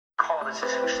moment to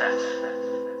success.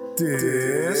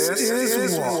 This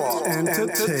is W.O.T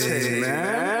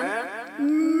Entertainment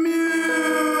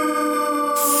Music.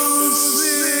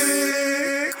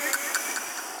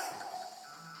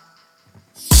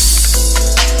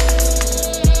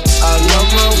 I love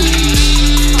my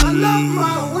weed. I love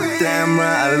my weed. Damn right,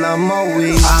 I love my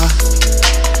weed.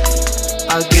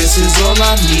 I guess it's all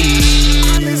I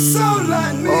need. It's all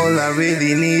I need. All I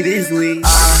really need is weed.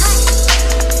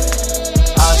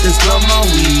 I just love my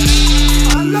weed.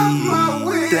 I love my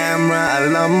weed. Damn right, I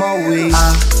love my weed.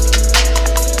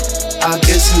 I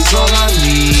guess it's all I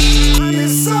need.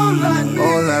 It's all I need.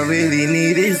 All I really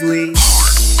need is weed.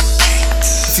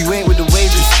 If you ain't with the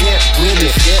wave, just get with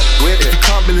it. If you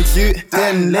can't build a youth,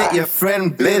 then let your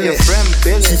friend build it.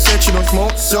 She said she don't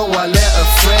smoke, so I let a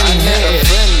friend hit it.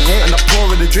 And I pour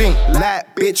her the drink, like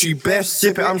bitch, you best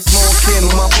sip it. I'm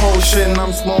smoking my potion,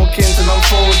 I'm smoking till I'm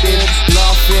folding,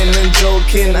 laughing and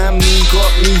joking, and me got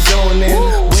me zoning.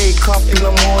 Wake up in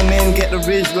the morning, get the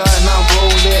ridge line, I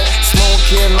roll it.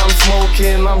 Smoking, I'm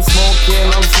smoking, I'm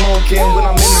smoking, I'm smoking. When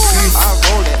I'm in the booth, I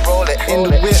roll it. In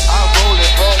the whip, I roll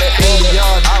it. In the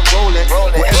yard, I roll it.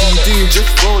 Whatever you do, just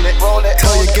roll it.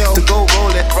 Tell your girl to go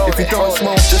roll it. If you don't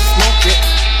smoke, just smoke it.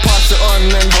 Pass it on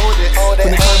and hold it.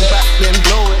 When it comes back, then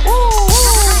blow it.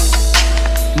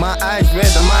 My eyes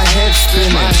red and my head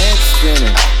spinning.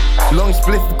 Long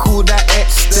spliff, we call that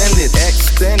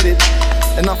extended.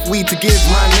 Enough weed to give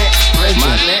my next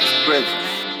brethren.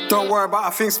 Don't worry about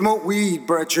a thing, smoke weed,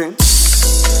 brethren.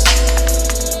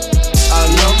 I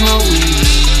love my weed.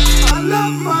 I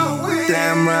love my weed.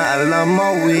 Damn right, I love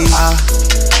my weed.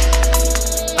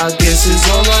 I guess it's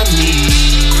all I need.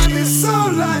 It's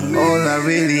all I need. All I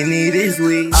really need is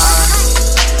weed. I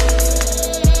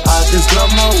just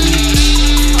love my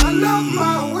weed. I love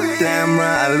my weed. Damn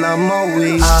right, I love my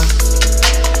weed.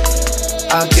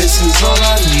 I guess it's all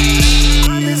I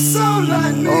need. It's all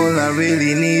I need. All I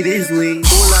really need is weed.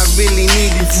 All I really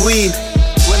need is weed.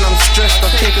 When I'm stressed, I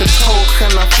take a toke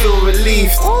and I feel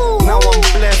relieved. Now I'm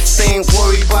blessed, ain't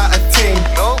worried about a thing.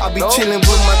 I be chilling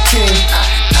with my team,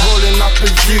 rolling up a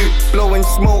ute, blowing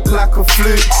smoke like a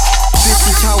flute. This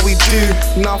is how we do,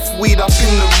 enough weed up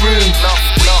in the room.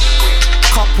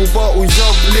 Couple bottles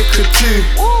of liquor too.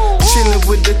 Chilling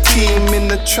with the team in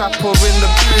the trap or in the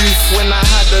booth. When I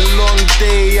had a long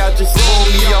day, I just roll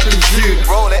me up a ute.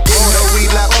 In the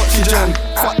weed like oxygen.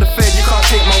 Fuck the fed, you can't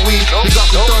take my weed. We got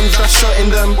the dons that's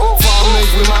shotting them. Farmers,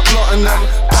 we might plotting them.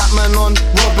 Batman on,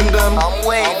 robbing them. I'm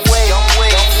way. All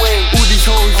these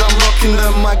hoes, I'm rocking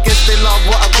them. I guess they love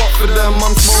what I got for them.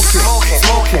 I'm smoking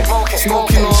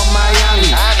on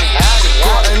Miami.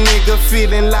 Got a nigga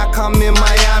feeling like I'm in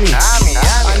Miami. I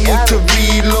need to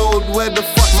reload, where the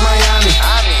fuck's Miami?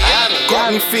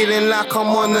 Got me feeling like I'm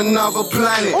on another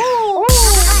planet.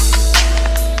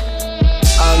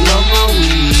 I love my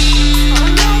weed.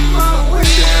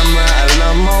 Damn right, I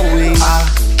love my weed.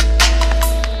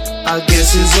 I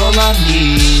guess it's all I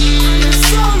need.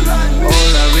 All I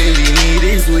really need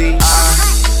is weed.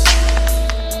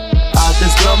 I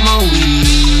just love my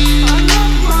weed.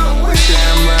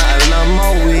 Damn right, I love my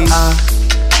weed.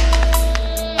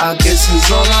 I guess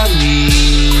it's all I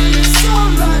need.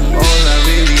 All I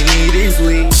really need is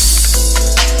weed.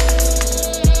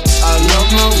 I love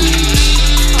my weed.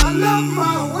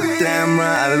 Damn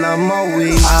right, I love my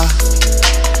weed.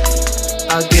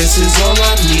 I guess it's all I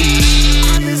need.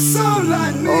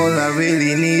 All I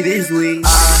really need is weed. I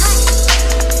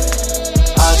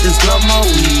just love my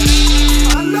weed.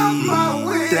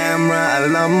 Damn right, I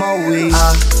love my weed.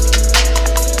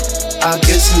 I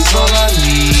guess it's all I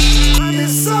need.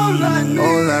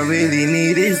 All I really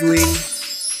need is weed.